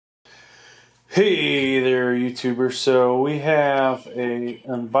Hey there, YouTubers. So we have a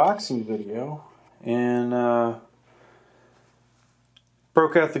unboxing video and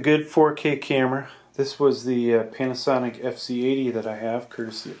broke out the good 4K camera. This was the Panasonic FC80 that I have,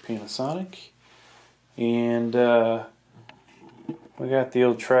 courtesy of Panasonic. And we got the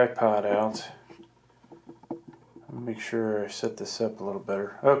old tripod out. Let me make sure I set this up a little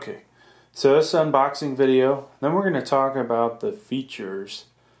better. Okay, so this unboxing video. Then we're going to talk about the features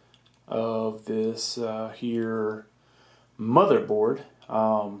of this here motherboard.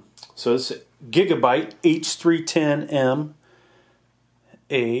 So this is Gigabyte H310M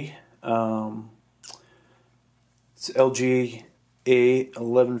A. It's LGA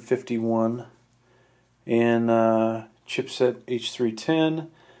 1151 and chipset H310.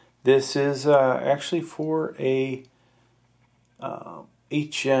 This is actually for a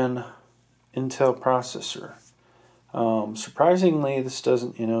Gen Intel processor. Surprisingly, this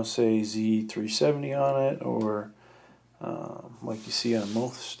doesn't, say Z370 on it, or like you see on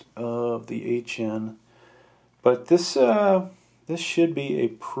most of the HN. But this should be a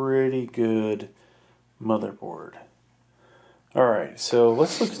pretty good motherboard. Alright, so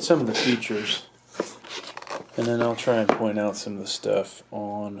let's look at some of the features, and then I'll try and point out some of the stuff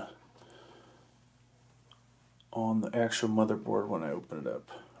on the actual motherboard when I open it up.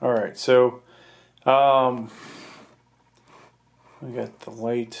 Alright, so we got the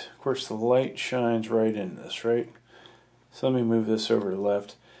light. Of course, the light shines right in this, right? So let me move this over to the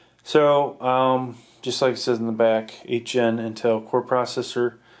left. So, just like it says in the back, Gen Intel core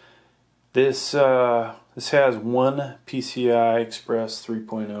processor. This has one PCI Express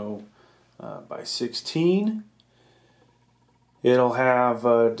 3.0 by 16. It'll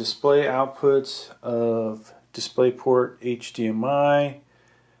have display outputs of DisplayPort HDMI.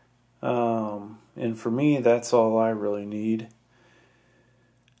 And for me, that's all I really need.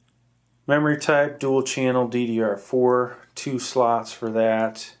 Memory type, dual channel DDR4, 2 slots for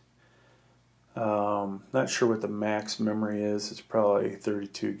that. Not sure what the max memory is. It's probably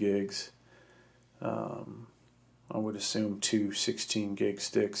 32 gigs. I would assume 2 16 gig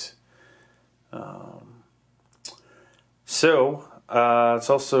sticks. It's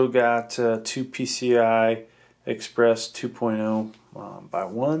also got 2 PCI Express 2.0 by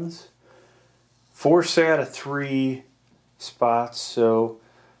 1s, 4 SATA 3 spots, so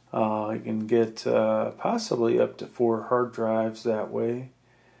you can get possibly up to 4 hard drives that way,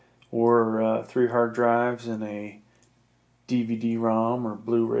 or 3 hard drives and a DVD-ROM or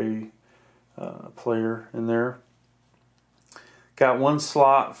Blu-ray player in there. Got 1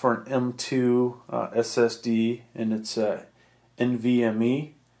 slot for an M2 SSD, and it's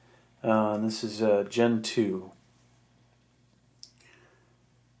NVMe. And this is Gen 2.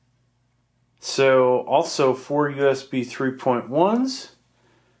 So also 4 USB 3.1s.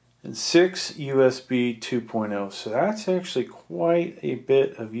 and 6 USB 2.0. So that's actually quite a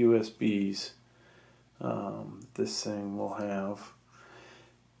bit of USBs this thing will have.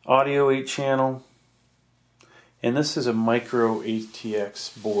 Audio 8 channel. And this is a micro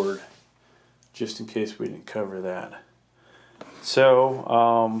ATX board, just in case we didn't cover that.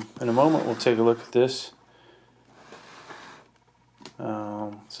 So in a moment we'll take a look at this.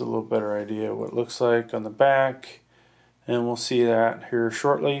 It's a little better idea of what it looks like on the back, and we'll see that here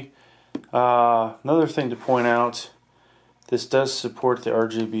shortly. Another thing to point out, this does support the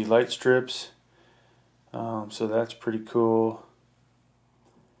RGB light strips, so that's pretty cool.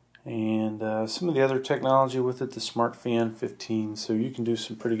 And some of the other technology with it, the Smart Fan 15, so you can do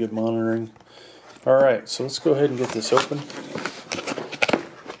some pretty good monitoring. Alright, so let's go ahead and get this open.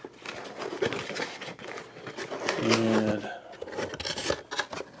 And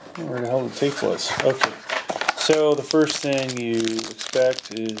where the hell the tape was? Okay. So the first thing you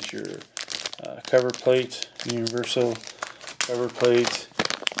expect is your cover plate, universal cover plate.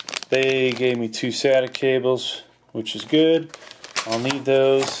 They gave me 2 SATA cables, which is good. I'll need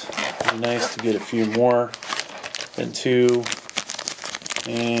those. It'd be nice to get a few more than 2.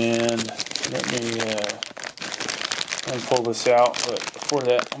 And let me pull this out, but before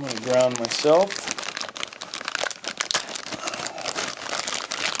that I'm going to ground myself.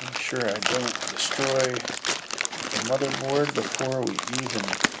 Make sure I don't destroy motherboard before we even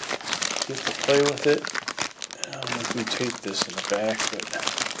get to play with it. I don't know if we taped this in the back, but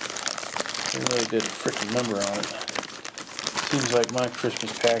they really did a freaking number on it. Seems like my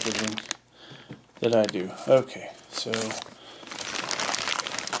Christmas packaging that I do. Okay, so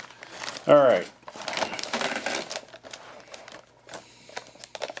alright.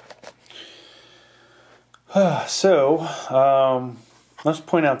 Let's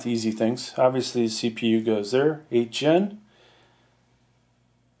point out the easy things. Obviously the CPU goes there, 8 Gen.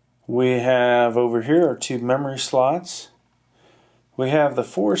 We have over here our 2 memory slots. We have the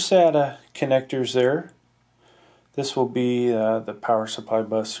 4 SATA connectors there. This will be the power supply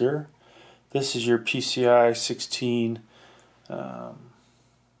bus here. This is your PCI 16 PCI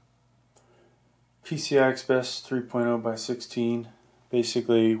Express 3.0 by 16,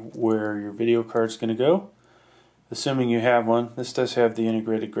 basically where your video card's going to go, assuming you have one. This does have the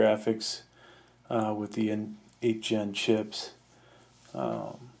integrated graphics with the 8 Gen chips.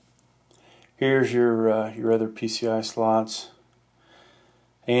 Here's your other PCI slots,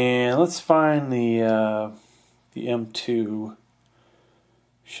 and let's find the M2.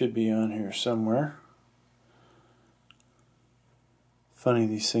 Should be on here somewhere. Funny,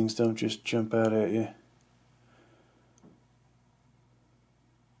 these things don't just jump out at you.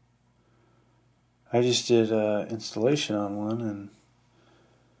 I just did installation on one, and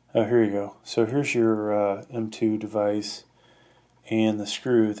oh, here you go. So here's your M2 device and the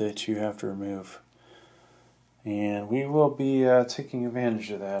screw that you have to remove. And we will be taking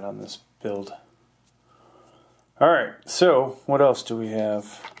advantage of that on this build. Alright, so what else do we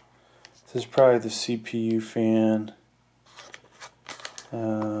have? This is probably the CPU fan.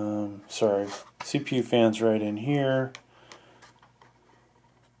 Sorry, CPU fan's right in here.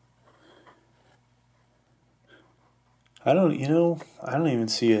 I don't even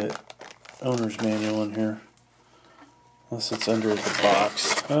see an owner's manual in here. Unless it's under the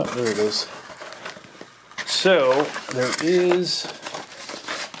box. Oh, there it is. So, there is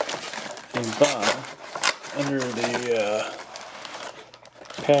a box under the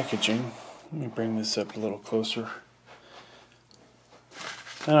packaging. Let me bring this up a little closer.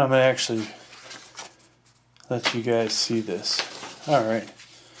 And I'm going to actually let you guys see this. Alright.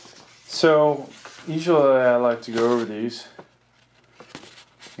 So, usually I like to go over these.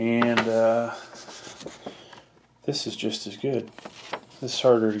 And this is just as good. This is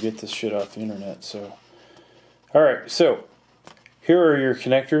harder to get this shit off the internet. So, alright, so here are your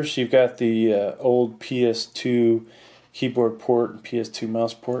connectors. You've got the old PS2 keyboard port and PS2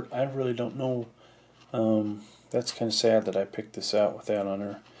 mouse port. I really don't know. That's kind of sad that I picked this out with that on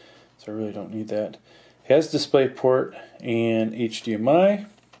her. So I really don't need that. It has display port and HDMI.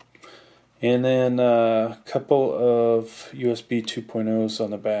 And then a couple of USB 2.0s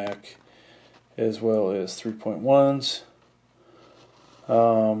on the back, as well as 3.1s.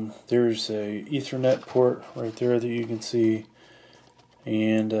 There's a Ethernet port right there that you can see.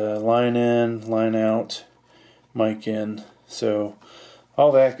 And line in, line out, mic in. So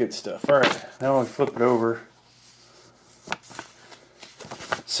all that good stuff. Alright, now we flip it over.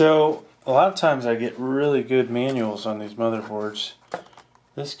 So a lot of times I get really good manuals on these motherboards.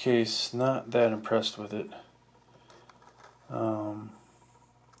 This case, not that impressed with it.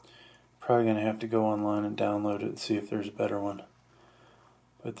 Probably going to have to go online and download it and see if there's a better one.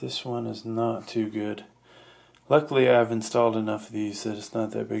 But this one is not too good. Luckily I've installed enough of these that it's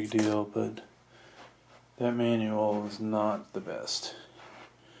not that big a deal, but that manual is not the best.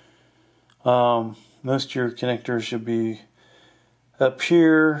 Most of your connectors should be up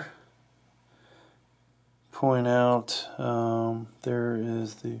here. Point out, there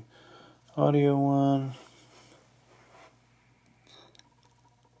is the audio one.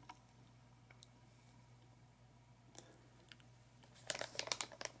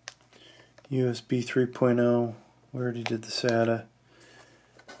 USB 3.0, we already did the SATA.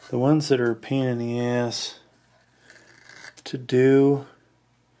 The ones that are a pain in the ass to do,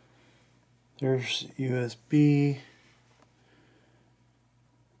 there's USB.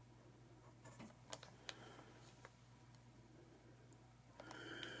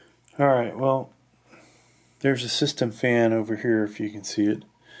 Alright, well, there's a system fan over here if you can see it.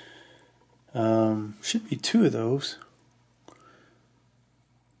 Should be 2 of those.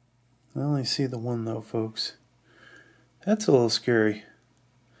 I only see the one though, folks. That's a little scary.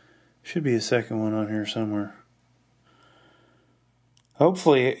 Should be a second one on here somewhere.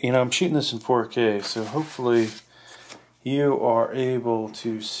 Hopefully, I'm shooting this in 4K, so hopefully you are able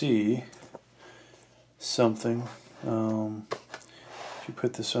to see something. If you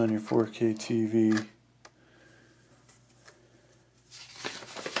put this on your 4K TV.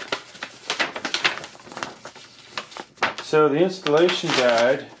 So the installation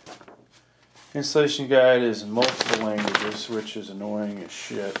guide is in multiple languages, which is annoying as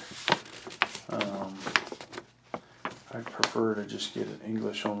shit. I'd prefer to just get an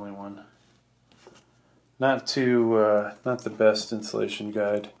English only one. Not the best installation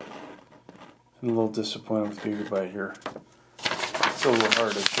guide. I'm a little disappointed with Gigabyte here. It's a little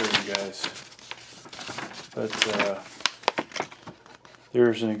hard to show you guys, but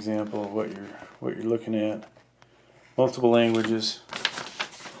there's an example of what you're looking at. Multiple languages.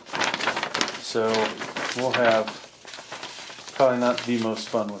 so we'll have probably not the most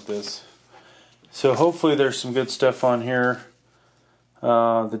fun with this. So hopefully there's some good stuff on here.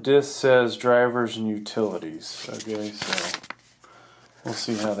 The disc says drivers and utilities. Okay, so we'll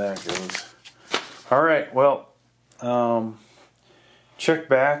see how that goes. Alright, well, check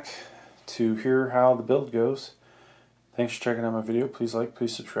back to hear how the build goes. Thanks for checking out my video. Please like,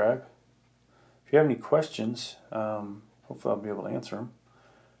 please subscribe. If you have any questions, hopefully I'll be able to answer them.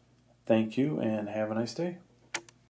 Thank you and have a nice day.